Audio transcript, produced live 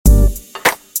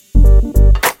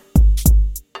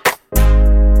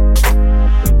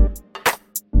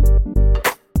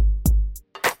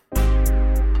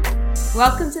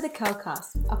Welcome to the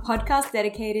Curlcast, a podcast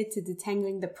dedicated to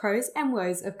detangling the pros and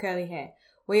woes of curly hair.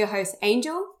 We're your hosts,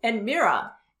 Angel and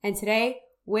Mira. And today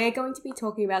we're going to be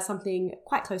talking about something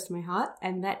quite close to my heart,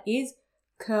 and that is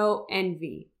curl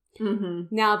envy. Mm-hmm.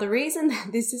 Now, the reason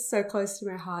that this is so close to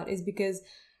my heart is because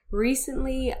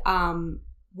recently, because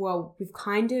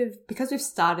we've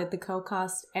started the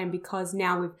Curlcast and because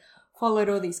now we've followed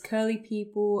all these curly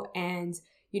people and,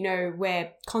 you know,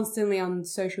 we're constantly on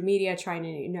social media trying to,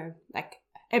 you know, like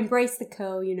embrace the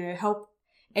curl, you know, help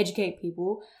educate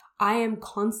people. I am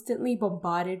constantly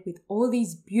bombarded with all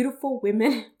these beautiful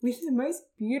women with the most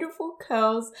beautiful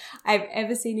curls I've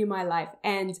ever seen in my life.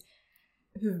 And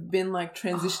who've been like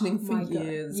transitioning for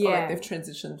years. Yeah. Or like they've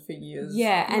transitioned for years.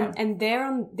 Yeah. And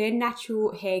their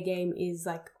natural hair game is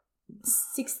like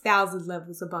 6,000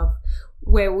 levels above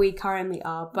where we currently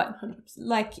are. But 100%.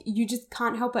 like you just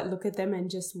can't help but look at them and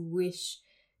just wish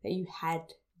that you had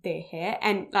their hair,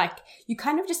 and like you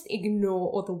kind of just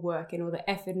ignore all the work and all the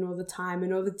effort and all the time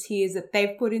and all the tears that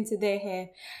they've put into their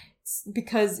hair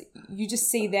because you just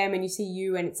see them and you see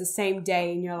you and it's the same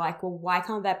day and you're like, well, why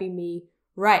can't that be me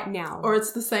right now? Or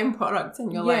it's the same product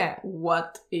and you're like,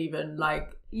 what even?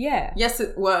 Like, yes,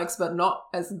 it works, but not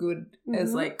as good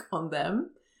as like on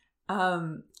them.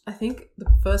 I think the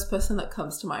first person that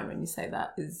comes to mind when you say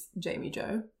that is Jamie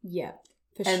Jo. Yeah.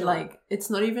 And like, it's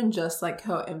not even just like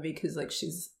her envy because like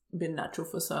she's been natural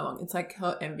for so long. It's like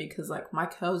her envy because like my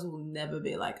curls will never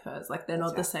be like hers. Like they're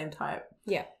not the same type.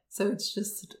 Yeah. So it's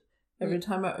just every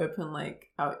time I open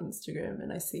like our Instagram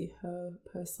and I see her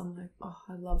post, I'm like, oh,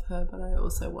 I love her, but I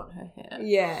also want her hair.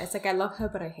 Yeah. It's like, I love her,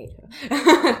 but I hate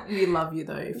her. We love you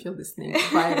though, if you're listening.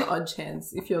 By an odd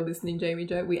chance, if you're listening, Jamie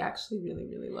Jo, we actually really,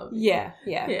 really love you.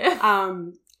 Yeah.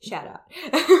 Shout out.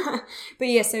 But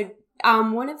yeah, so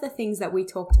one of the things that we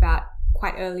talked about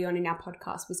quite early on in our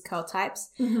podcast was curl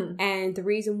types. And the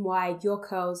reason why your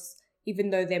curls, even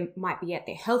though they might be at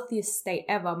their healthiest state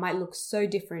ever, might look so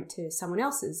different to someone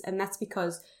else's. And that's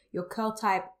because your curl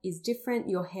type is different,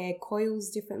 your hair coils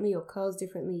differently, your curls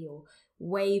differently, your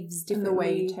waves differently. And the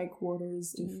way you take water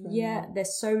is different. Yeah,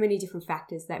 there's so many different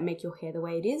factors that make your hair the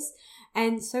way it is.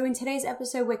 And so in today's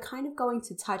episode, we're kind of going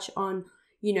to touch on,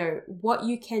 you know, what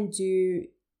you can do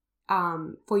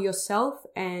for yourself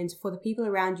and for the people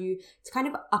around you to kind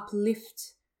of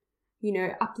uplift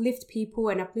people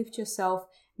and uplift yourself,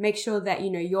 make sure that,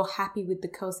 you know, you're happy with the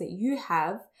curls that you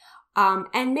have,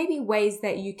 and maybe ways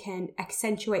that you can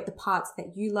accentuate the parts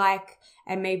that you like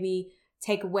and maybe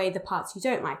take away the parts you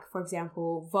don't like. For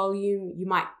example, volume, you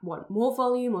might want more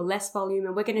volume or less volume,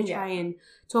 and we're going to try and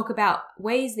talk about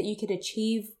ways that you can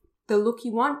achieve the look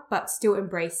you want but still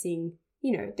embracing,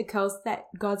 you know, the curls that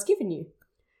God's given you.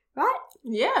 Right?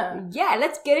 Yeah,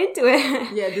 let's get into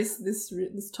it. Yeah,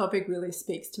 this topic really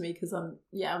speaks to me because I'm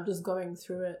just going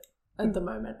through it at the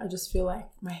moment. I just feel like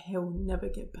my hair will never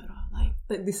get better.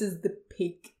 Like this is the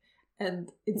peak, and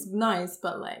it's nice,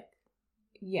 but like,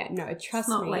 trust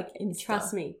me, like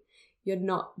trust me, you're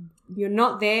not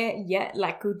there yet.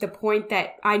 Like the point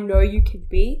that I know you could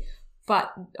be,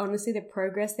 but honestly, the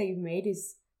progress that you've made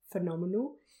is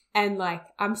phenomenal. And like,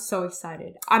 I'm so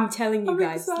excited. I'm telling you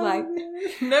guys, excited.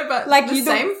 like, no, but like the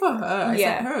same for her. I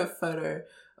Yeah. sent her a photo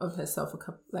of herself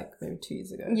maybe 2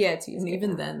 years ago. Yeah, 2 years and ago.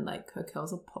 even then, like, her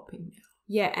curls are popping now.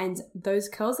 Yeah, and those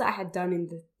curls that I had done in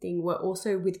the thing were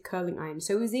also with curling iron,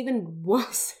 so it was even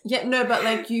worse. Yeah, no, but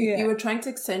like you were trying to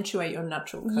accentuate your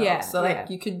natural curls. Yeah, so like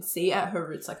you could see at her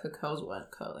roots, like her curls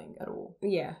weren't curling at all.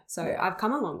 Yeah, so I've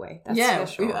come a long way.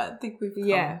 That's for sure. I think we've come.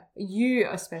 Yeah, you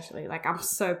especially. Like, I'm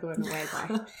so blown away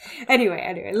by.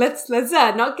 Anyway, let's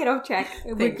not get off track.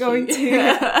 We're going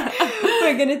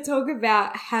to talk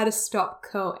about how to stop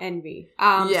curl envy.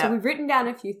 So we've written down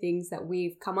a few things that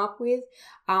we've come up with,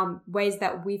 ways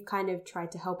that we've kind of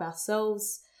tried to help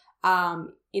ourselves,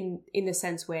 in the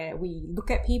sense where we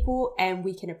look at people and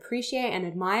we can appreciate and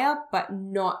admire, but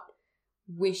not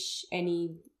wish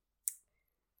any.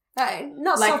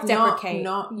 Not like self-deprecate.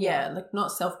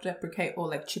 Not self-deprecate or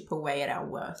like chip away at our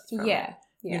worth. From it,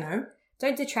 you know?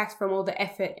 Don't detract from all the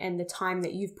effort and the time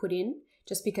that you've put in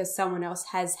just because someone else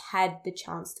has had the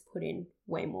chance to put in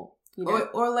way more. You know?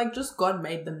 Or like just God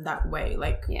made them that way.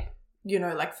 Like, you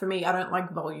know, like for me, I don't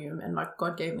like volume, and like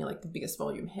God gave me like the biggest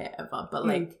volume hair ever, but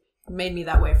like made me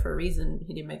that way for a reason.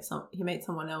 He made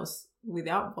someone else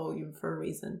without volume for a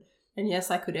reason. And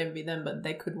yes, I could envy them, but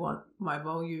they could want my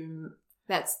volume.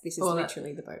 This is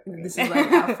literally the boat. This is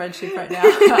like our friendship right now.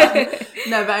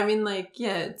 No, but I mean, like,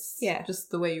 it's just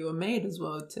the way you were made as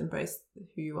well, to embrace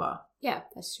who you are. Yeah,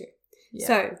 that's true. Yeah.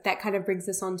 So that kind of brings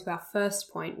us on to our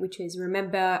first point, which is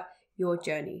remember your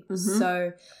journey.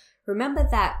 So remember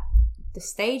that the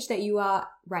stage that you are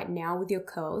right now with your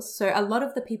curls. So a lot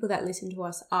of the people that listen to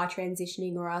us are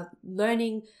transitioning or are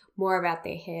learning more about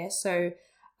their hair. So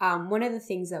one of the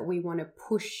things that we want to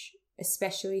push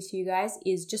especially to you guys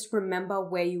is just remember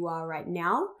where you are right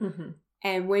now. Mm-hmm.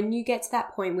 And when you get to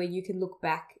that point where you can look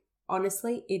back,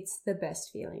 honestly, it's the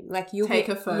best feeling. Like you'll take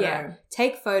a photo. Yeah,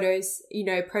 take photos,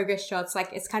 progress shots. Like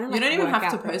it's kind of like you don't even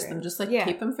have to program. Post them. Just like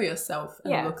keep them for yourself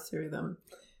and look through them.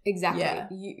 Exactly. Yeah.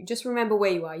 You just remember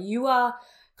where you are. You are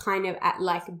kind of at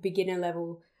like beginner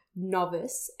level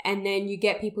novice, and then you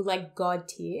get people like God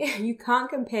tier. You can't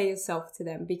compare yourself to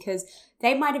them because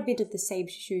they might have been at the same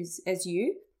shoes as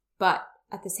you, but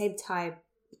at the same time,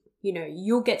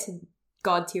 you'll get to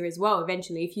God tier as well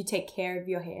eventually. If you take care of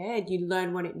your hair and you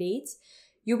learn what it needs,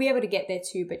 you'll be able to get there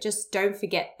too. But just don't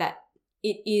forget that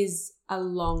it is a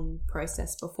long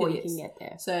process before you can get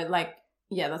there. So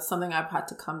that's something I've had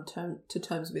to come to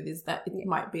terms with, is that it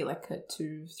might be like a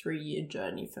 2-3 year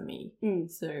journey for me.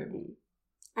 So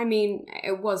I mean,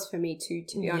 it was for me too,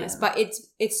 to be honest, but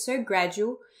it's so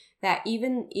gradual that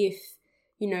even if,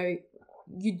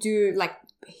 you do like,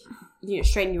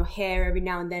 straighten your hair every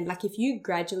now and then, like if you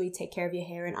gradually take care of your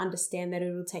hair and understand that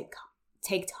it'll take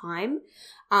time,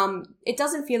 it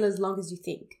doesn't feel as long as you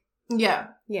think. Yeah.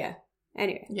 Yeah.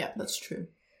 Anyway. Yeah, that's true.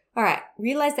 All right.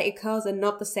 Realize that your curls are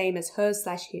not the same as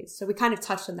hers/his. So we kind of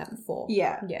touched on that before.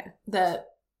 Yeah. Yeah.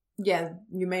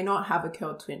 You may not have a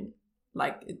curl twin.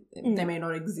 Like, they may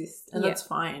not exist, and that's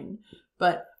fine.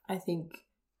 But I think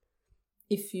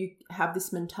if you have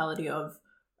this mentality of,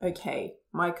 okay,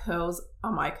 my curls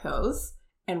are my curls,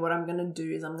 and what I'm going to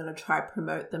do is I'm going to try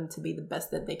promote them to be the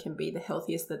best that they can be, the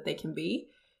healthiest that they can be,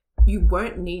 you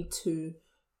won't need to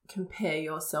compare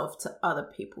yourself to other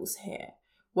people's hair.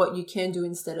 What you can do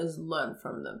instead is learn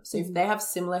from them. So if they have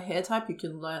similar hair type, you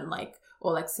can learn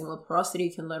or similar porosity,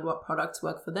 you can learn what products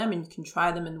work for them and you can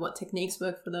try them and what techniques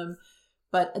work for them.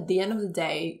 But at the end of the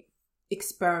day,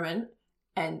 experiment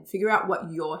and figure out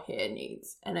what your hair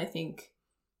needs. And I think,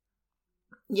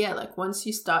 once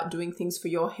you start doing things for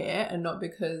your hair and not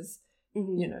because,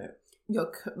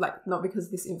 not because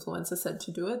this influencer said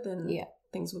to do it, then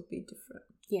things would be different.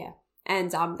 Yeah.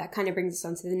 And that kind of brings us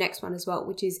on to the next one as well,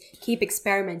 which is keep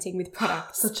experimenting with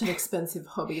products. Such an expensive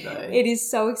hobby, though. It is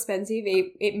so expensive.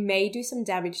 It may do some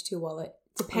damage to your wallet,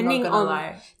 depending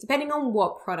on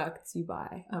what products you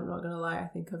buy. I'm not gonna lie. I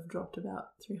think I've dropped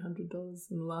about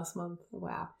 $300 in the last month.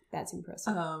 Wow, that's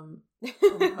impressive. On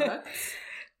products,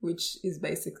 which is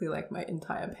basically like my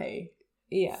entire pay.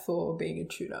 Yeah, for being a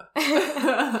tutor.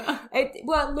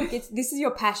 Well, look, this is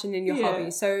your passion and your hobby,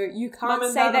 so you can't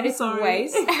say that it's a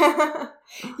waste.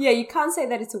 You can't say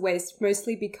that it's a waste,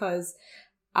 mostly because,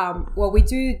 we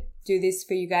do this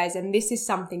for you guys, and this is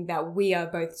something that we are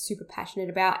both super passionate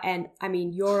about. And I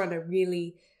mean, you're on a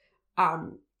really,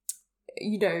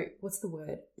 what's the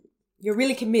word? You're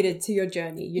really committed to your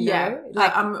journey, Yeah,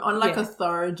 I'm on a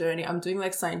thorough journey. I'm doing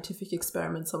scientific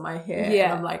experiments on my hair.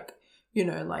 Yeah. And I'm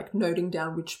noting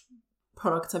down which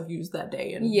products I've used that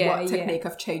day and what technique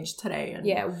I've changed today. And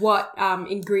what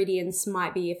ingredients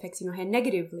might be affecting your hair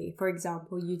negatively. For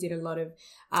example, you did a lot of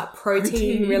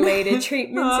protein-related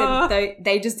treatments and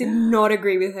they just did not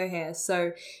agree with her hair.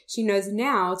 So she knows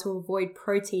now to avoid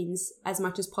proteins as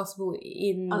much as possible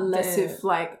unless if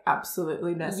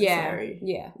absolutely necessary.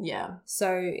 Yeah.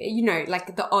 So,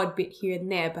 the odd bit here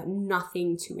and there, but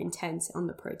nothing too intense on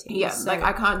the protein. Yeah, so,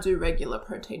 I can't do regular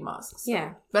protein masks. So.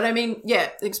 Yeah. But I mean,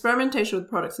 experimentation with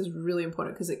products is really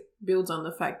important because it builds on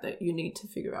the fact that you need to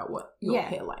figure out what your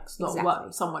hair likes, not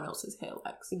what someone else's hair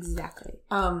likes. Exactly.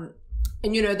 And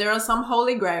there are some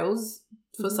holy grails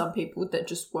for some people that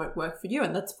just won't work for you,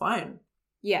 and that's fine.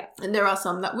 Yeah. And there are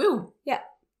some that will. Yeah.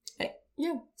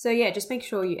 Yeah. So just make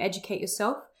sure you educate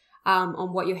yourself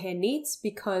on what your hair needs,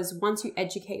 because once you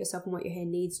educate yourself on what your hair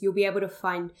needs, you'll be able to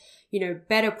find,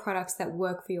 better products that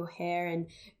work for your hair and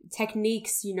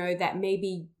techniques, that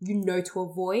maybe to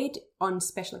avoid on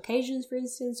special occasions, for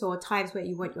instance, or times where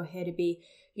you want your hair to be,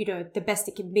 the best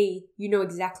it can be. You know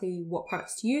exactly what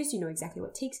products to use, exactly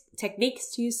what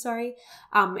techniques to use,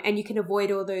 and you can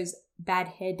avoid all those bad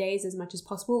hair days as much as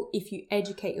possible if you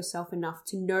educate yourself enough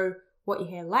to know what your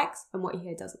hair likes and what your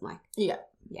hair doesn't like. Yeah.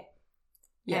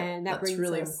 Yeah, and that's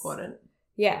really important.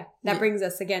 Yeah, that brings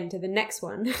us again to the next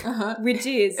one, which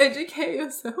is... Educate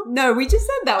yourself. No, we just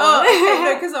said that one. Oh, okay,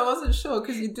 no, because I wasn't sure,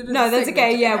 because you didn't... No, that's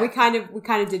okay, yeah, we kind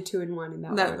of did 2 in 1 in that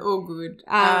one. That's all good.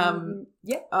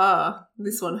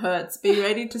 This one hurts. Be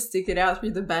ready to stick it out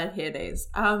through the bad hair days.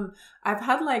 I've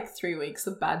had 3 weeks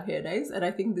of bad hair days, and I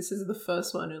think this is the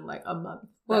first one in a month.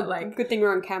 Well, good thing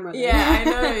we're on camera then. Yeah, I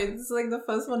know. It's the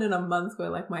first one in a month where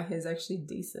my hair's actually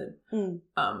decent.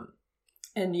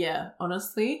 And yeah,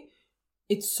 honestly,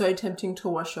 it's so tempting to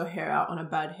wash your hair out on a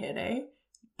bad hair day.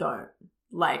 Don't.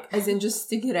 Like, as in just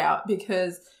stick it out,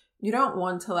 because you don't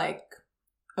want to like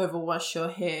overwash your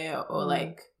hair or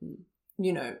like,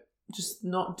 you know, just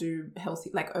not do healthy,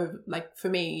 like over, like for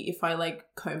me, if I like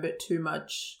comb it too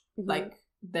much, like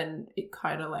then it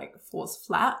kind of like falls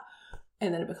flat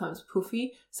and then it becomes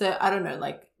poofy. So I don't know,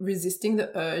 like resisting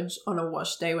the urge on a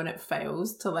wash day when it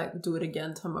fails to like do it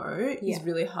again tomorrow is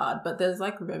really hard. But there's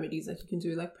like remedies, like you can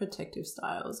do like protective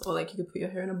styles, or like you could put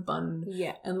your hair in a bun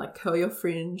and like curl your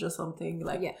fringe or something.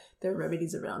 Like there are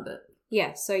remedies around it.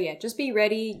 Yeah. So yeah, just be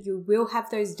ready. You will have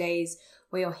those days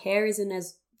where your hair isn't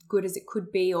as good as it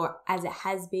could be or as it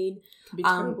has been. It can be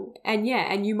terrible.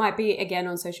 And you might be again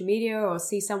on social media or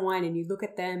see someone and you look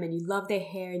at them and you love their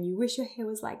hair and you wish your hair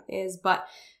was like theirs, but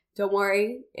don't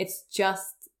worry, it's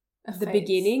just the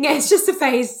beginning. It's just a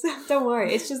phase. Don't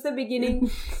worry, it's just the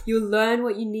beginning. You'll learn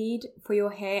what you need for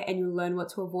your hair and you'll learn what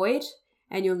to avoid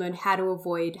and you'll learn how to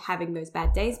avoid having those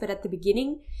bad days. But at the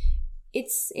beginning,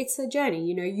 it's a journey,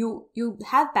 you know. You'll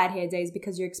have bad hair days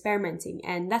because you're experimenting,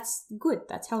 and that's good.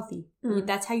 That's healthy.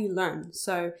 That's how you learn.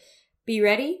 So be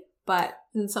ready, but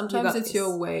and sometimes it's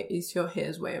your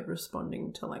hair's way of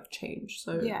responding to like change.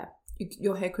 So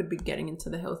your hair could be getting into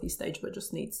the healthy stage, but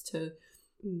just needs to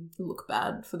look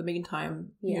bad for the meantime.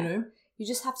 You know, you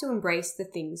just have to embrace the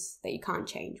things that you can't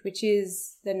change, which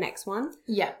is the next one.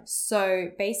 Yeah. So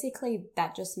basically,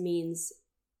 that just means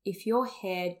if your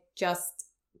hair just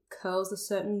curls a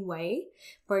certain way.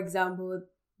 For example,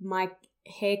 my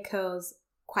hair curls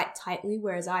quite tightly,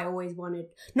 whereas I always wanted,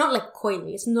 not like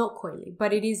coily, it's not coily,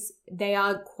 but they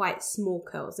are quite small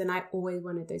curls, and I always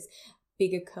wanted those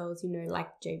bigger curls, you know, like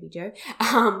JB Jo.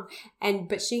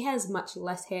 But she has much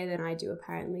less hair than I do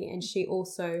apparently, and she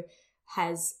also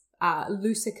has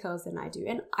looser curls than I do,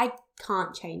 and I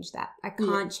can't change that. I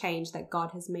can't change that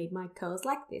God has made my curls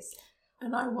like this.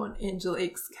 And I want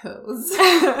Angelique's curls.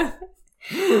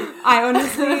 I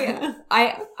honestly,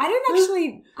 I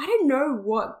don't know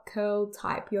what curl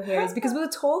type your hair is, because we were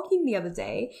talking the other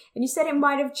day and you said it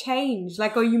might have changed,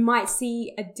 like, or you might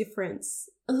see a difference.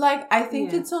 Like, I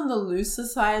think it's on the looser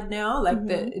side now, like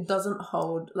it doesn't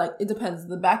hold, like it depends.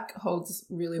 The back holds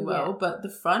really well, but the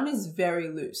front is very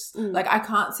loose. Like I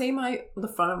can't see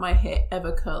the front of my hair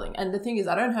ever curling. And the thing is,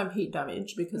 I don't have heat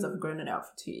damage because I've grown it out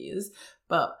for 2 years,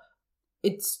 but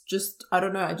it's just, I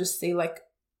don't know, I just see like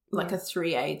a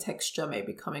 3A texture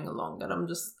maybe coming along, and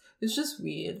it's just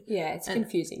weird. Yeah, it's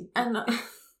confusing. And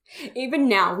even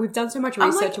now, we've done so much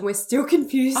research and we're still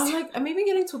confused. I'm even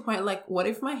getting to a point, like, what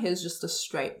if my hair's just a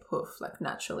straight poof, like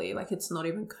naturally, like it's not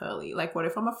even curly? Like, what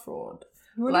if I'm a fraud?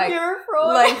 What if you're a fraud?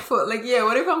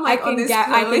 What if I'm like on this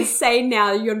curly... I can say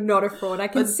now you're not a fraud. I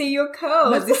can see your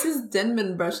curls. But this is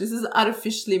Denman brush. This is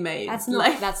artificially made. That's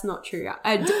not true.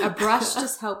 A brush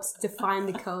just helps define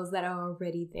the curls that are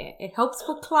already there. It helps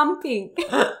for clumping.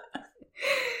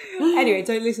 Anyway,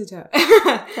 don't listen to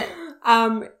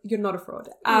her. You're not a fraud.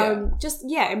 Just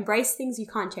embrace things you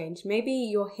can't change. Maybe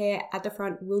your hair at the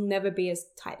front will never be as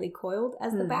tightly coiled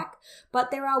as the back,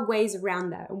 but there are ways around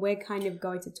that, and we're kind of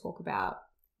going to talk about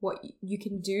what you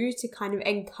can do to kind of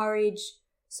encourage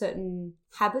certain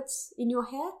habits in your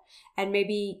hair and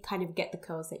maybe kind of get the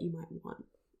curls that you might want.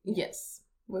 Yes,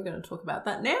 we're going to talk about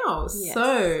that now. Yes.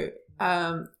 So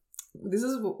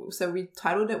we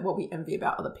titled it What We Envy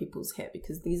About Other People's Hair,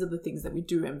 because these are the things that we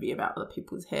do envy about other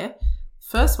people's hair.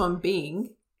 First one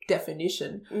being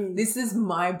definition. This is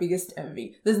my biggest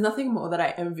envy. There's nothing more that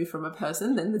I envy from a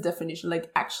person than the definition. Like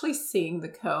actually seeing the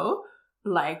curl,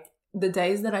 like the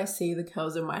days that I see the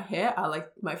curls in my hair are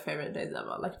like my favorite days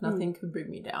ever. Like nothing could bring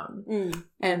me down.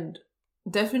 And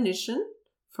definition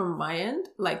from my end,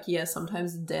 like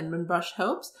sometimes the Denman brush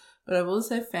helps, but I've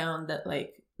also found that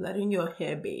like letting your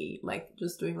hair be, like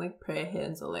just doing like prayer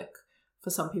hands, or like for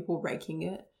some people raking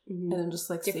it, and then just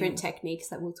like different techniques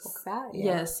that we'll talk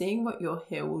about. Seeing what your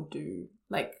hair will do,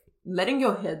 like letting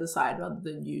your hair decide rather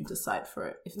than you decide for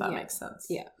it, if that makes sense.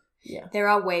 Yeah. There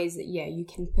are ways that, you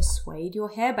can persuade your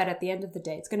hair, but at the end of the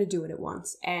day, it's going to do what it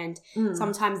wants. And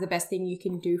sometimes the best thing you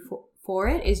can do for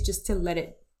it is just to let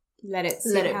it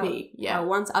be. Yeah.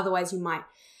 Once, otherwise you might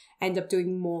end up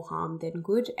doing more harm than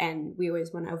good. And we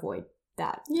always want to avoid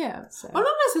that. Yeah. So. Well,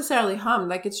 not necessarily harm.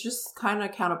 Like it's just kind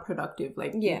of counterproductive.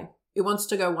 Like it wants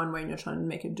to go one way and you're trying to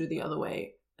make it do the other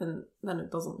way. And then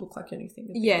it doesn't look like anything.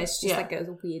 It's just like a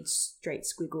weird straight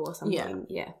squiggle or something.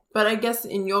 Yeah. But I guess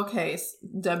in your case,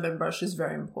 Denman brush is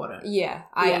very important.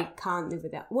 I can't live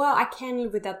without. Well, I can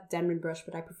live without the Denman brush,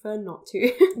 but I prefer not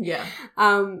to.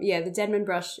 The Denman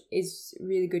brush is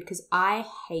really good because I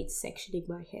hate sectioning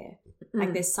my hair.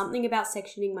 Like there's something about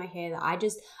sectioning my hair that I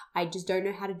just don't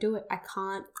know how to do it. I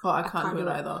can't. Oh, I can't do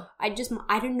it either.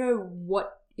 I don't know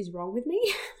what is wrong with me,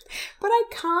 but I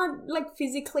can't like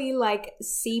physically like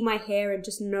see my hair and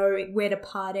just know where to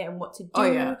part it and what to do. Oh,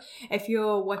 yeah. If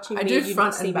you're watching I me, do you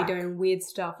front see and me back. doing weird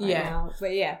stuff right now.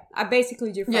 But yeah, I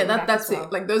basically do front and back that's as well.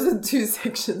 it. Like those are 2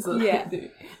 sections that I do.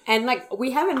 And like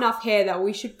we have enough hair that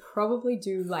we should probably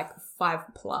do like 5+.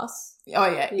 Oh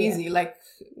yeah, easy. Like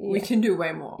we can do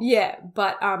way more. Yeah,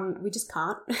 but we just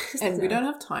can't. And we don't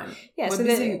have time. Yeah,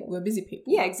 we're busy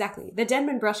people. Yeah, exactly. The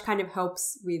Denman brush kind of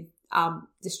helps with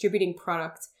distributing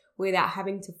product without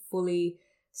having to fully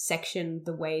section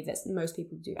the way that most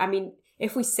people do. I mean,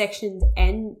 if we sectioned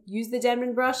and use the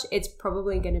Denman brush, it's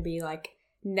probably going to be like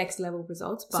next level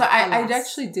results. But so I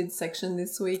actually did section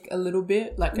this week a little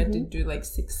bit. Like I did do like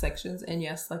 6 sections, and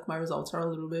yes, like my results are a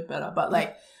little bit better. But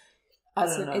like I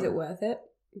don't know. Is it worth it?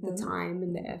 The time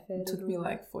and the effort. It took me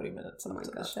like 40 minutes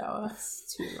after the shower.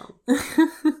 That's too long.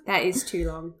 That is too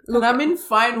long. Look, and I'm in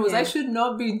finals. I should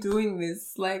not be doing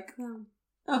this. Like,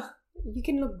 you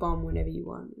can look bomb whenever you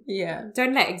want. Yeah.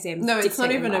 Don't let exams. No, it's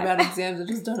not even about exams. I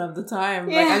just don't have the time.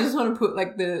 Like, I just want to put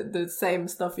like the same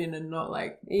stuff in and not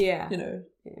like, you know.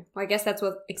 Yeah. Well, I guess that's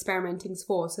what experimenting's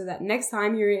for. So that next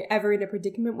time you're ever in a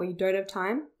predicament where you don't have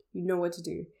time, you know what to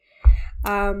do.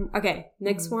 Okay.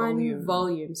 Next one,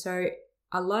 volume. So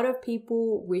a lot of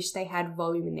people wish they had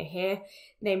volume in their hair.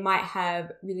 They might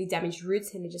have really damaged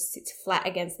roots and it just sits flat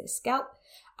against their scalp.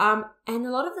 And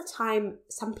a lot of the time,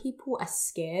 some people are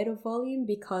scared of volume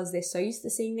because they're so used to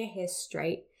seeing their hair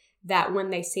straight that when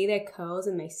they see their curls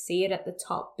and they see it at the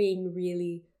top being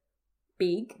really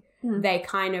big, they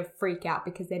kind of freak out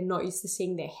because they're not used to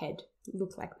seeing their head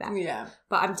look like that. Yeah.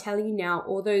 But I'm telling you now,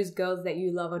 all those girls that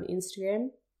you love on Instagram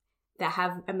that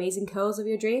have amazing curls of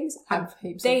your dreams,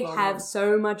 they have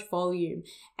so much volume.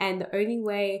 And the only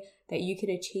way that you can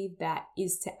achieve that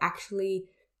is to actually,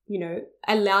 you know,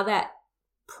 allow that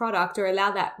product or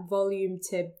allow that volume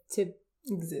to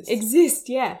exist.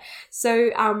 Yeah.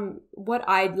 So what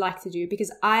I'd like to do,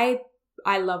 because I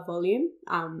love volume,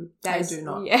 I do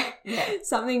not.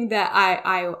 Something that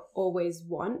I always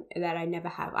want that I never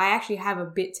have. I actually have a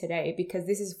bit today because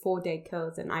this is 4 dead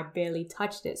curls and I barely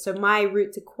touched it, so my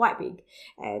roots are quite big.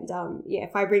 And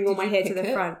if I bring all my hair to the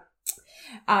front,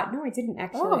 no, I didn't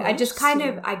actually. I just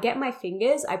I get my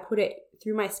fingers, I put it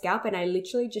through my scalp and I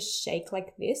literally just shake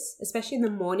like this, especially in the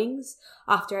mornings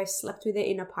after I slept with it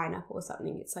in a pineapple or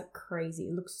something. It's like crazy.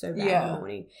 It looks so bad in the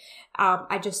morning.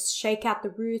 I just shake out the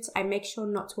roots. I make sure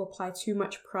not to apply too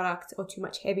much product or too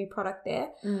much heavy product there.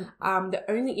 The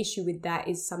only issue with that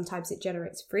is sometimes it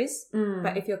generates frizz.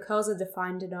 But if your curls are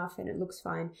defined enough and it looks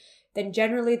fine, then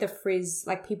generally the frizz,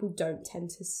 like people don't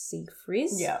tend to see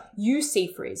frizz. Yeah. You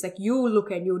see frizz. Like you'll look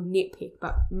and you'll nitpick,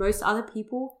 but most other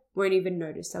people won't even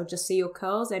notice. They'll just see your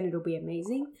curls and it'll be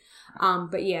amazing.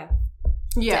 But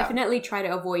definitely try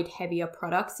to avoid heavier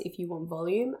products if you want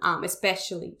volume,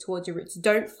 especially towards your roots.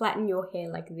 Don't flatten your hair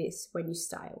like this when you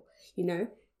style, you know,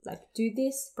 like do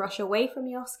this, brush away from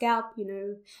your scalp, you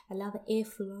know, allow the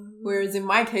airflow. Whereas in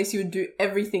my case, you would do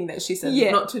everything that she said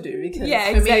not to do, because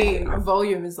for me,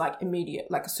 volume is like immediate.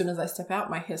 Like as soon as I step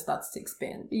out, my hair starts to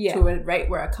expand to a rate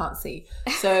where I can't see.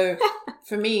 So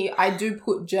for me, I do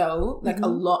put gel, like a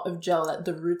lot of gel at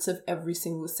the roots of every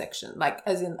single section. Like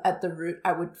as in at the root,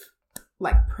 I would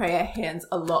like prayer hands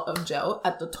a lot of gel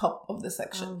at the top of the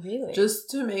section. Oh, really? Just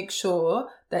to make sure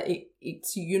that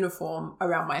it's uniform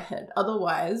around my head.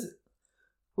 Otherwise,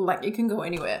 like it can go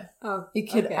anywhere. Oh,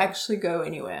 it could actually go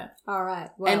anywhere. All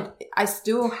right. Well, and I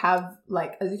still have,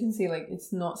 like, as you can see, like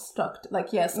it's not stuck.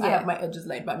 Like, yes, I have my edges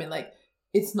laid, but I mean, like,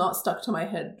 it's not stuck to my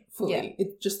head fully. Yeah.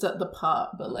 It's just at the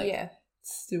part, but like,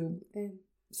 still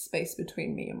space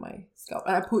between me and my scalp.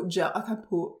 And I put gel. Like I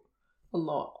put a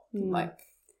lot. Like.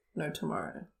 No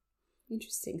tomorrow.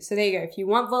 Interesting. So there you go. If you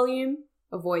want volume,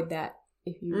 avoid that.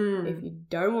 If you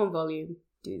don't want volume,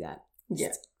 do that.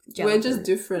 Yeah. We're just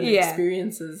different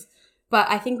experiences. But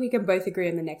I think we can both agree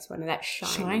on the next one, and that's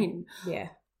shine. Yeah.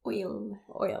 Oil.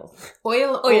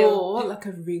 Or like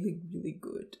a really, really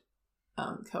good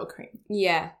curl cream.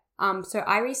 Yeah. So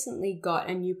I recently got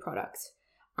a new product.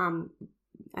 I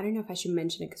don't know if I should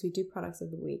mention it because we do products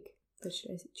of the week. But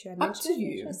should I mention Up to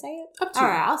you. Should I say it? Up to you.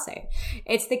 All right, I'll say it.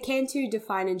 It's the Cantu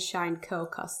Define and Shine Curl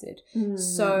Custard.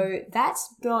 So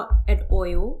that's not an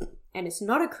oil and it's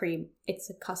not a cream. It's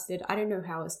a custard. I don't know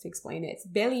how else to explain it. It's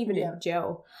barely even a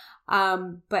gel.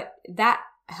 But that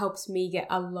helps me get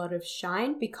a lot of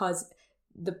shine because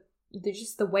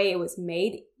the way it was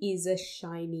made is a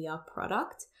shinier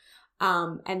product.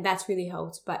 And that's really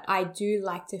helped. But I do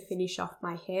like to finish off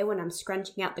my hair when I'm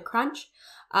scrunching out the crunch.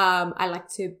 I like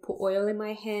to put oil in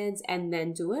my hands and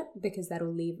then do it because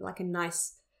that'll leave like a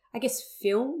nice, I guess,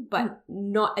 film, but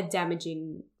not a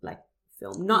damaging like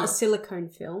film, not a silicone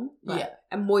film, but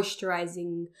a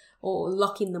moisturizing or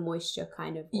lock in the moisture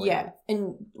kind of oil. Yeah.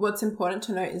 And what's important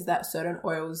to note is that certain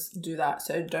oils do that.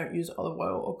 So don't use olive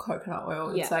oil or coconut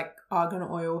oil. It's like argan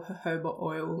oil, jojoba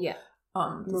oil. Yeah.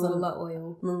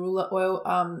 Marula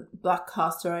oil, black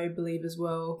castor, I believe, as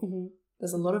well. Mm-hmm.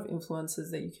 There's a lot of influencers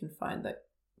that you can find that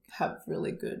have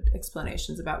really good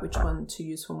explanations about which one to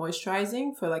use for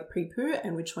moisturizing for like pre-poo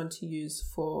and which one to use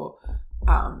for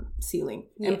sealing.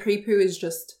 And pre-poo is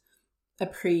just a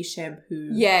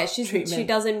pre-shampoo treatment. She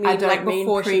doesn't mean like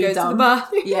before she goes to the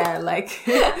bath. Yeah, like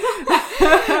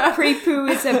pre-poo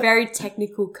is a very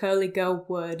technical curly girl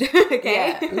word.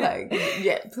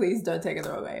 Okay. Please don't take it the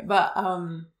wrong way. But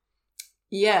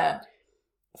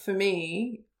for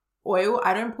me, oil,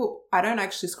 I don't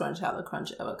actually scrunch out the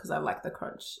crunch ever because I like the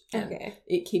crunch and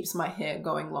it keeps my hair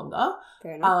going longer.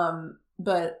 Fair enough.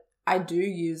 But I do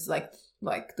use like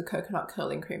the coconut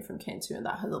curling cream from Cantu, and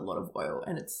that has a lot of oil,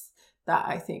 and it's that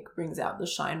I think brings out the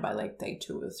shine by like day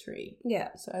 2 or 3. Yeah.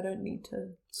 So I don't need to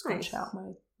scrunch out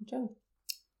my gel.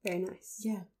 Very nice.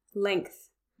 Yeah. Length.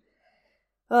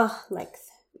 Oh, length.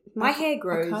 My hair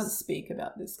grows. I can't speak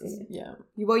about this because,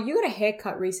 Well, you got a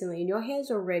haircut recently and your hair's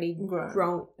already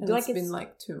grown. And like it's been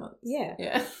like 2 months. Yeah.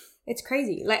 Yeah. It's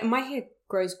crazy. Like my hair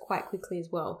grows quite quickly as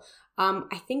well.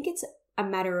 I think it's a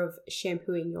matter of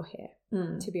shampooing your hair,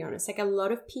 to be honest. Like a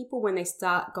lot of people, when they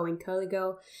start going curly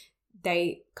girl,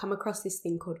 they come across this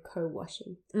thing called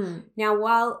co-washing. Now,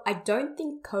 while I don't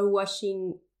think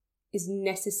co-washing is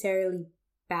necessarily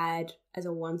bad as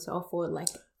a once-off or like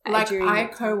I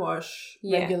co-wash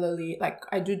regularly. Like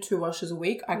I do 2 washes a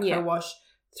week. I co-wash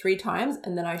 3 times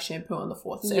and then I shampoo on the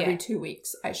 4th. So every 2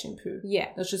 weeks I shampoo. Yeah.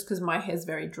 That's just because my hair's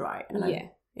very dry and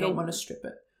I don't want to strip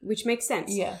it. Which makes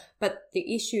sense. Yeah. But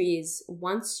the issue is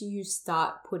once you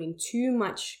start putting too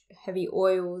much heavy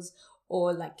oils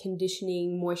or like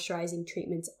conditioning, moisturizing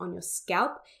treatments on your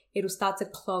scalp, it'll start to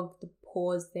clog the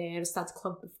pores there. It'll start to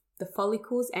clog the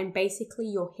follicles, and basically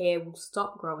your hair will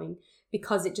stop growing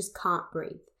because it just can't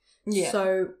breathe. Yeah.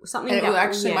 So something and it will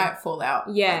actually might fall out.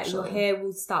 Yeah, your hair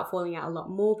will start falling out a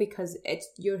lot more because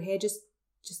your hair just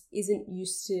isn't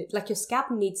used to, like your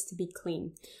scalp needs to be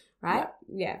clean. Right?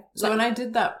 Yeah. So when I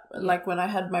did that, like when I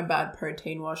had my bad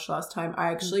protein wash last time,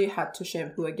 I actually had to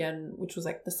shampoo again, which was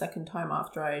like the second time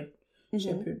after I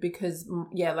shampooed because,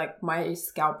 like my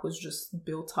scalp was just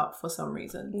built up for some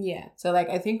reason. Yeah. So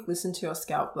like I think listen to your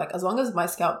scalp. Like as long as my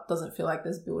scalp doesn't feel like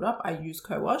there's build up, I use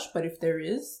co-wash. But if there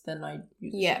is, then I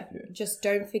use shampoo. Just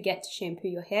don't forget to shampoo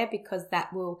your hair because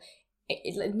that will,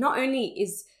 not only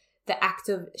is the act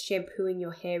of shampooing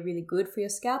your hair really good for your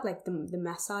scalp, like the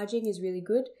massaging is really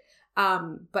good.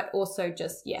 But also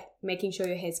just, making sure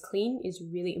your hair's clean is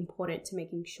really important to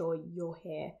making sure your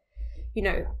hair,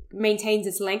 maintains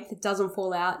its length, it doesn't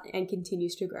fall out and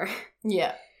continues to grow.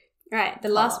 Yeah. All right. The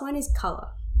last one is color.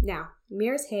 Now,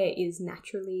 Mira's hair is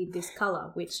naturally this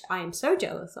color, which I am so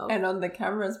jealous of. And on the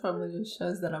camera, it probably just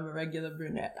shows that I'm a regular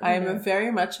brunette. I am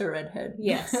very much a redhead.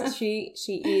 Yes, she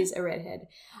is a redhead.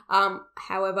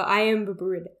 However, I am a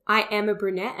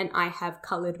brunette and I have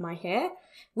colored my hair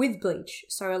with bleach.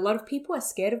 So a lot of people are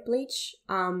scared of bleach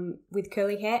with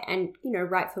curly hair, and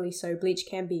rightfully so. Bleach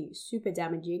can be super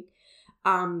damaging.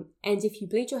 And if you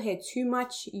bleach your hair too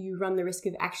much, you run the risk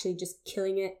of actually just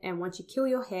killing it. And once you kill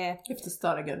your hair, you have to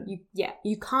start again.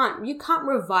 You can't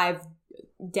revive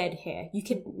dead hair. You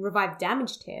can revive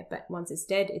damaged hair, but once it's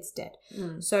dead, it's dead.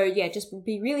 So just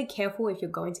be really careful if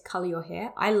you're going to color your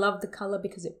hair. I love the color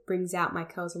because it brings out my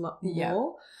curls a lot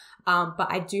more. But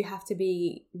I do have to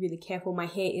be really careful. My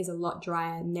hair is a lot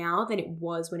drier now than it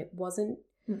was when it wasn't.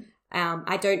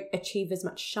 I don't achieve as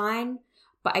much shine.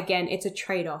 But again, it's a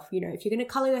trade-off. If you're going to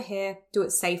color your hair, do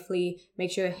it safely.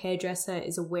 Make sure your hairdresser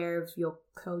is aware of your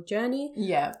curl journey.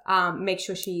 Yeah. Make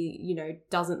sure she,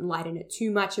 doesn't lighten it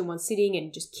too much in one sitting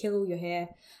and just kill your hair.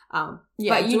 But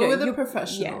do it with a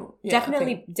professional.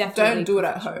 Definitely. Don't do it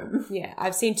at home. Yeah,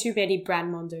 I've seen too many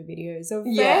Brand Mondo videos of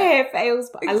hair fails.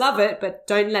 But I love it, but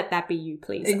don't let that be you,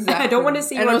 please. Exactly. I don't want to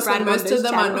see you on Brand Mondo's most of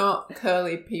them channel. are not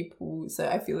curly people, so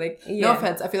I feel like, no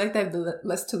offense, I feel like they have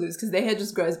less to lose because their hair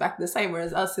just grows back the same,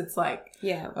 whereas us, it's like,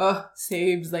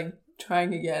 seems like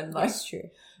trying again. Like, That's true.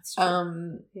 It's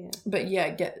true. But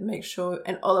make sure,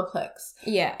 and Olaplex.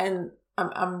 Yeah. And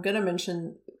I'm going to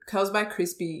mention Curls by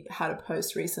Crispy had a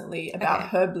post recently about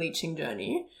her bleaching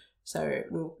journey. So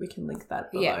we can link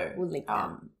that below. Yeah, we'll link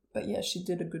that. But she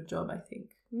did a good job, I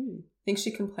think. I think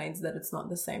she complains that it's not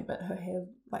the same, but her hair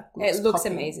looks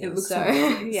amazing. It looks so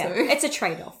amazing. yeah, So. it's a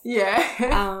trade-off.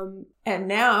 Yeah. And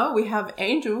now we have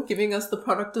Angel giving us the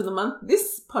product of the month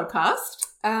this podcast.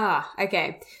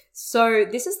 Okay. So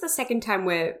this is the second time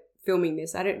we're filming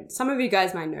this. Some of you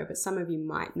guys might know, but some of you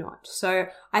might not. So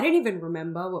I don't even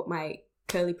remember what my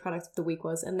curly product of the week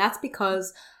was, and that's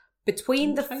because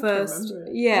between the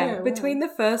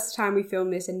first time we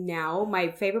filmed this and now, my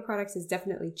favorite products has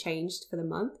definitely changed for the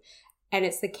month, and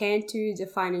it's the Cantu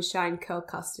Define and Shine Curl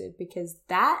Custard, because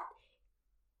that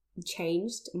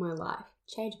changed my life.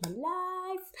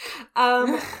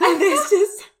 And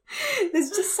there's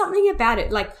just something about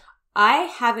it. Like, I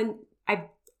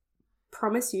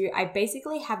promise you, I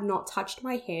basically have not touched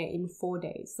my hair in 4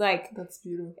 days. Like, that's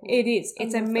beautiful. It is.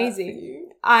 It's amazing.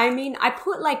 I mean, I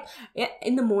put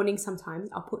in the morning sometimes,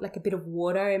 I'll put a bit of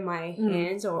water in my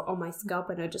hands or on my scalp,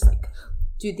 and I just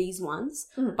do these ones.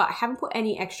 But I haven't put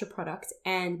any extra product,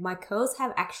 and my curls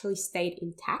have actually stayed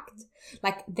intact.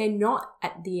 They're not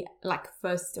at the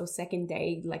first or second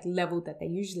day level that they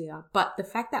usually are. But the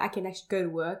fact that I can actually go to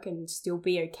work and still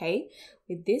be okay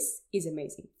with this is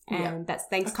amazing. And that's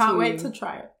thanks to... I can't wait to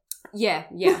try it. Yeah,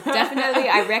 definitely.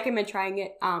 I recommend trying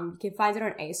it. You can find it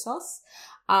on ASOS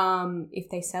if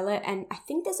they sell it, and I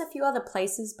think there's a few other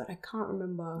places, but I can't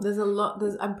remember. There's a lot.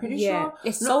 I'm pretty sure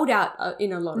it's sold out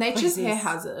in a lot of Nature's places. Hair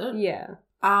has it. Yeah.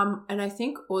 And I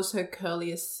think also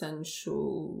Curly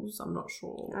Essentials. I'm not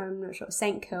sure.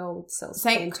 Saint Curl sells.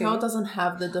 Saint Curl doesn't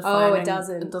have the Define. Oh, it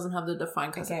doesn't. It doesn't have the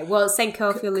Define custard. Okay. Well, Saint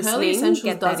Curl, if you're listening, Curly Essentials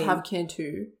get does that have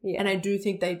Cantu, and I do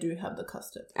think they do have the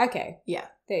custard. Okay. Yeah.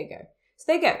 There you go. So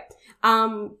there you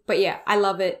go. But yeah, I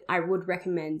love it. I would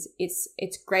recommend. It's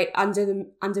great under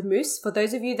mousse. For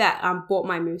those of you that bought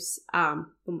my mousse, well,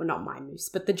 not my mousse,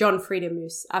 but the John Frieda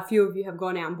mousse. A few of you have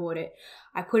gone out and bought it.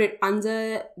 I put it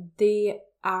under the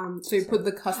so you put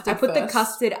the custard I put first. the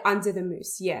custard under the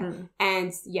mousse,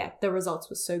 and the results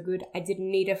were so good. I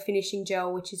didn't need a finishing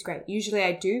gel, which is great. Usually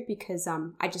I do, because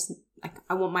I just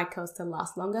I want my curls to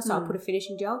last longer, so I put a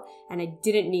finishing gel, and I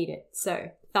didn't need it. So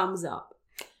thumbs up.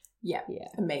 Yeah,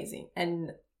 amazing.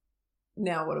 And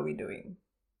now what are we doing?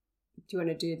 Do you want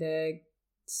to do the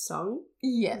song?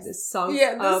 Yes, the song.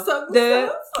 Yeah, the song.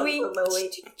 The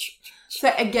week.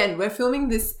 So again, we're filming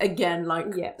this again.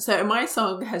 So my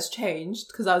song has changed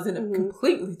because I was in a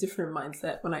completely different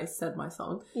mindset when I said my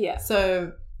song. Yeah.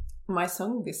 So my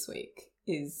song this week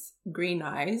is "Green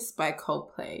Eyes" by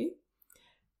Coldplay.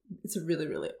 It's a really,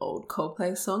 really old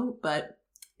Coldplay song, but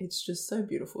it's just so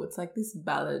beautiful. It's this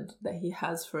ballad that he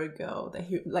has for a girl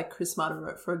that Chris Martin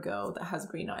wrote for a girl that has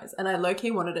green eyes. And I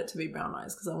low-key wanted it to be brown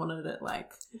eyes because I wanted it I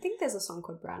think there's a song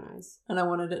called Brown Eyes. And I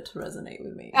wanted it to resonate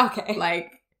with me. Okay.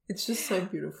 It's just so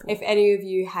beautiful. If any of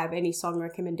you have any song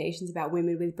recommendations about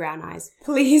women with brown eyes,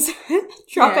 please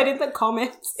drop it in the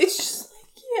comments. It's just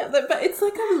but it's a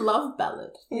love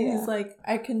ballad. Yeah. It's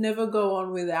I can never go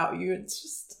on without you. It's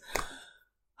just...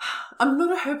 I'm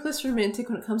not a hopeless romantic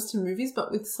when it comes to movies,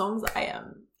 but with songs I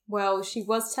am. Well, she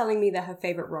was telling me that her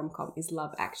favorite rom-com is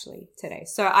Love Actually today.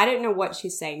 So I don't know what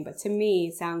she's saying, but to me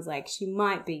it sounds like she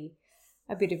might be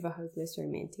a bit of a hopeless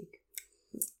romantic.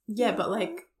 Yeah, but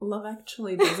Love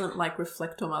Actually doesn't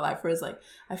reflect on my life, whereas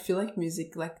I feel like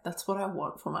music, that's what I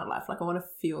want for my life. I want to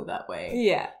feel that way.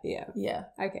 Yeah.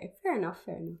 Okay, fair enough.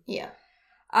 Yeah.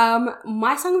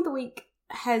 My song of the week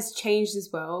has changed as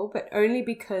well, but only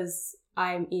because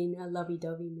I'm in a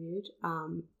lovey-dovey mood.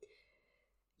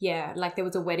 There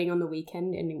was a wedding on the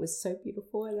weekend and it was so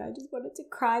beautiful and I just wanted to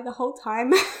cry the whole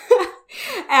time.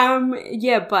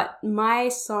 But my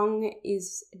song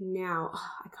is now,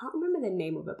 I can't remember the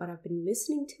name of it, but I've been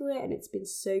listening to it and it's been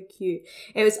so cute.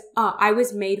 It was I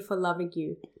Was Made for Loving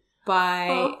You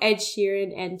by Ed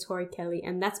Sheeran and Tori Kelly,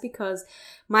 and that's because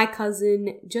my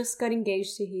cousin just got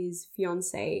engaged to his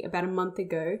fiance about a month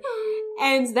ago,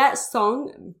 and that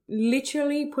song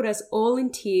literally put us all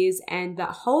in tears, and the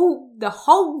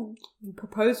whole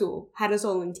proposal had us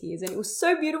all in tears, and it was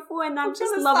so beautiful, and I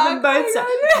just love them both. So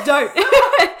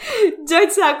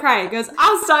don't start crying, because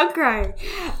I'll start crying.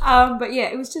 But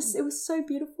yeah, it was so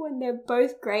beautiful, and they're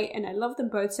both great, and I love them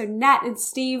both. So Nat and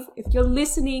Steve, if you're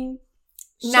listening,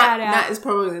 shout out. Nat is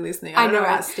probably listening. I know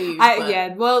about Steve.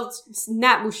 Yeah, well,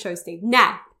 Nat will show Steve.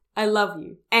 Nat, I love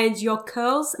you. And your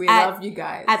curls. We love you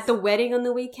guys. At the wedding on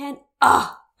the weekend.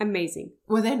 Amazing.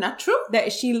 Were they natural?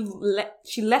 That she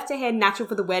left her hair natural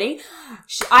for the wedding.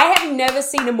 I have never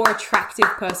seen a more attractive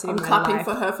person in my life. I'm clapping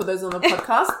for her, for those on the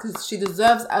podcast, because she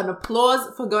deserves an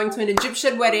applause for going to an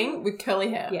Egyptian wedding with curly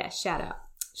hair. Yeah, shout out.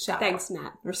 Thanks,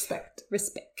 Nat. Respect.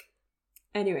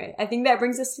 Anyway, I think that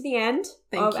brings us to the end.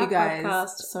 Thank you guys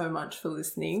podcast. so much for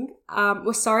listening.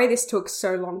 We're sorry this took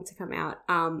so long to come out.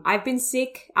 I've been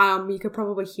sick. You could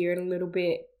probably hear it a little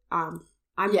bit. I'm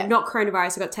not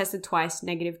coronavirus. I got tested twice,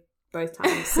 negative both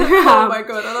times. Oh my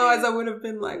god! Otherwise, I would have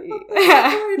been like,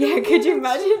 yeah. Could you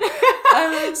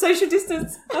imagine? Social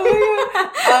distance.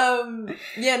 Oh my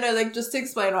god. Like just to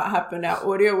explain what happened. Our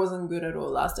audio wasn't good at all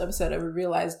last episode, and we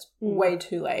realized way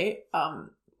too late.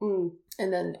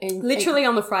 And then literally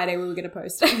on the Friday we were going to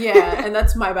post. Yeah, and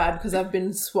that's my bad because I've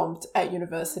been swamped at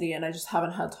university and I just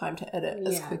haven't had time to edit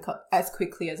as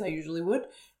quickly as I usually would.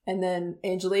 And then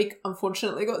Angelique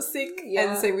unfortunately got sick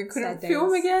and so we couldn't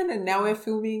film again, and now we're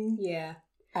filming. Yeah.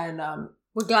 And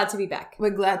we're glad to be back.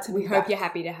 We're glad to be back. We hope you're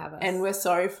happy to have us. And we're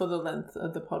sorry for the length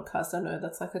of the podcast. I know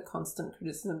that's like a constant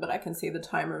criticism, but I can see the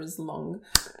timer is long.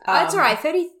 It's all right.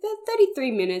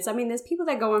 33 minutes. I mean, there's people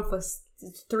that go on for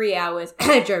 3 hours.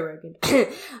 Joe Rogan.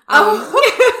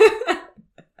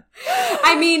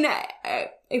 I mean,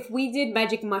 if we did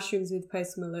Magic Mushrooms with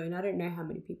Post Malone, I don't know how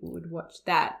many people would watch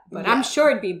that, but I'm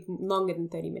sure it'd be longer than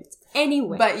 30 minutes.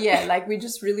 Anyway. But yeah, like we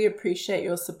just really appreciate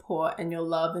your support and your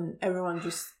love, and everyone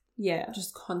just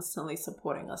constantly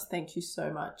supporting us. Thank you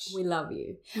so much. We love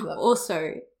you.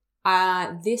 Also,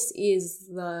 this is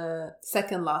the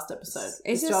second last episode.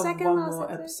 Is it second one last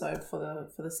more episode for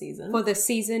the season? For the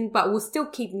season, but we'll still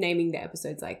keep naming the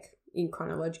episodes like in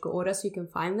chronological order so you can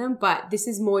find them. But this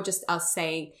is more just us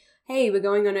saying, hey, we're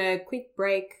going on a quick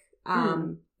break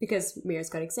because Mira's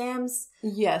got exams.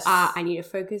 Yes. I need to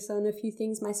focus on a few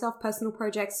things myself, personal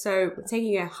projects. So we're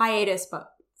taking a hiatus,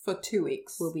 but for 2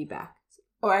 weeks. We'll be back.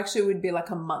 Or actually it would be like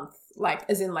a month. Like,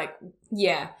 as in like...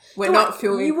 Yeah. We're not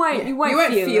filming... You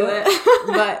won't feel it.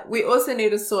 But we also need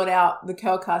to sort out the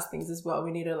Curlcast things as well.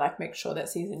 We need to like make sure that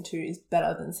season 2 is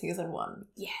better than season 1.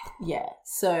 Yeah. Yeah.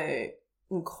 So,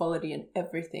 in quality and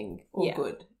everything, all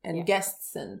good. And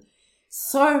guests and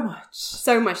so much.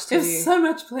 So much to do. There's so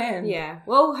much planned. Yeah.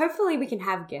 Well, hopefully we can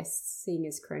have guests, seeing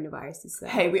as coronavirus is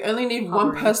there. Hey, we only need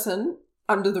one person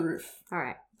under the roof. All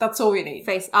right. That's all we need.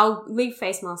 I'll leave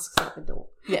face masks at the door.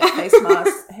 Yeah, face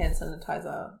masks, hand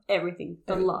sanitizer. Everything.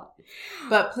 The lot.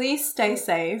 But please stay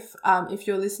safe. If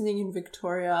you're listening in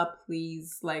Victoria,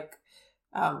 please, like,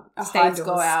 our hearts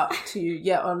go out to you.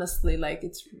 Yeah, honestly, like,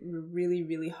 it's really,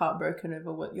 really heartbroken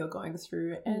over what you're going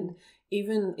through. And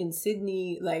even in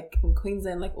Sydney, like, in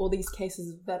Queensland, like, all these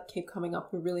cases that keep coming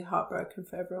up, we're really heartbroken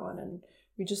for everyone. And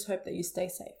we just hope that you stay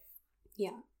safe.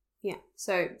 Yeah. Yeah.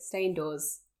 So stay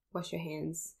indoors. Wash your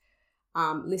hands.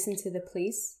 Listen to the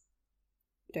police.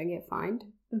 Don't get fined.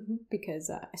 Because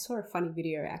I saw a funny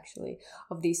video actually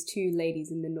of these two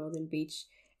ladies in the Northern Beach,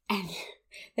 and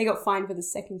they got fined for the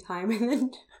second time. And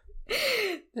then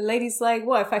the lady's like,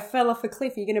 "What if I fell off a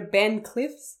cliff? Are you gonna ban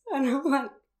cliffs?" And I'm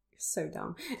like, so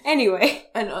dumb. Anyway,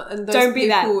 and those don't be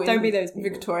that. Don't be those people.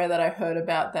 Victoria that I heard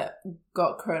about that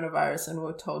got coronavirus and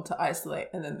were told to isolate,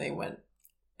 and then they went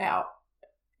out.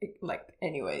 Like,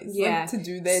 anyways, like, to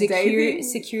do their day.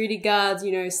 Security guards,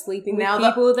 you know, sleeping with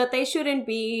people that they shouldn't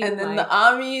be. And then the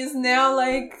army is now,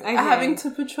 like, having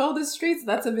to patrol the streets.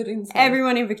 That's a bit insane.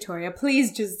 Everyone in Victoria,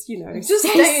 please just, you know, just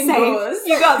stay indoors.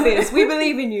 You got this. We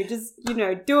believe in you. Just, you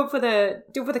know, do it for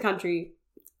the country.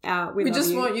 We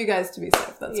just want you guys to be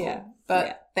safe. That's all.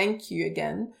 But thank you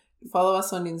again. Follow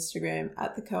us on Instagram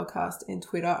at the Curlcast, and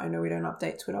Twitter. I know we don't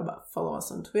update Twitter, but follow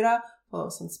us on Twitter. Follow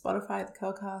us on Spotify at the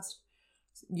Curlcast.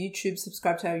 YouTube,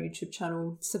 subscribe to our YouTube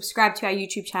channel.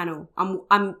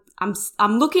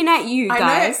 I'm looking at you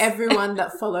guys. I know everyone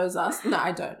that follows us. No,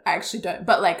 I don't. I actually don't.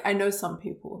 But like, I know some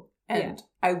people, and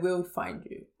I will find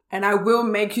you, and I will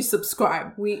make you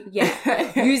subscribe.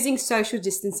 Using social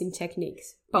distancing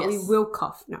techniques, but we will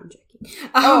cough. No, I'm joking.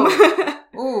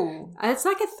 It's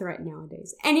like a threat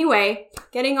nowadays. Anyway,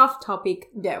 getting off topic.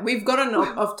 Yeah, we've gotten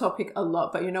off topic a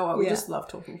lot, but you know what? We just love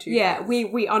talking to you. Yeah, guys.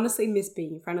 We honestly miss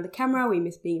being in front of the camera. We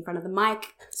miss being in front of the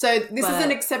mic. So this is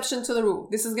an exception to the rule.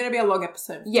 This is going to be a long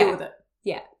episode. Deal with it.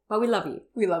 Yeah, but we love you.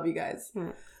 We love you guys.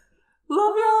 Right.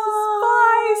 Love you.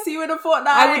 Bye. See you in a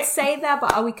fortnight. I would say that,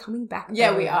 but are we coming back?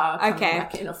 Yeah, we are. Coming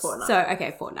back in a fortnight.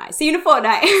 So, fortnight. See you in a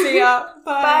fortnight. See ya.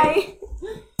 Bye. Bye.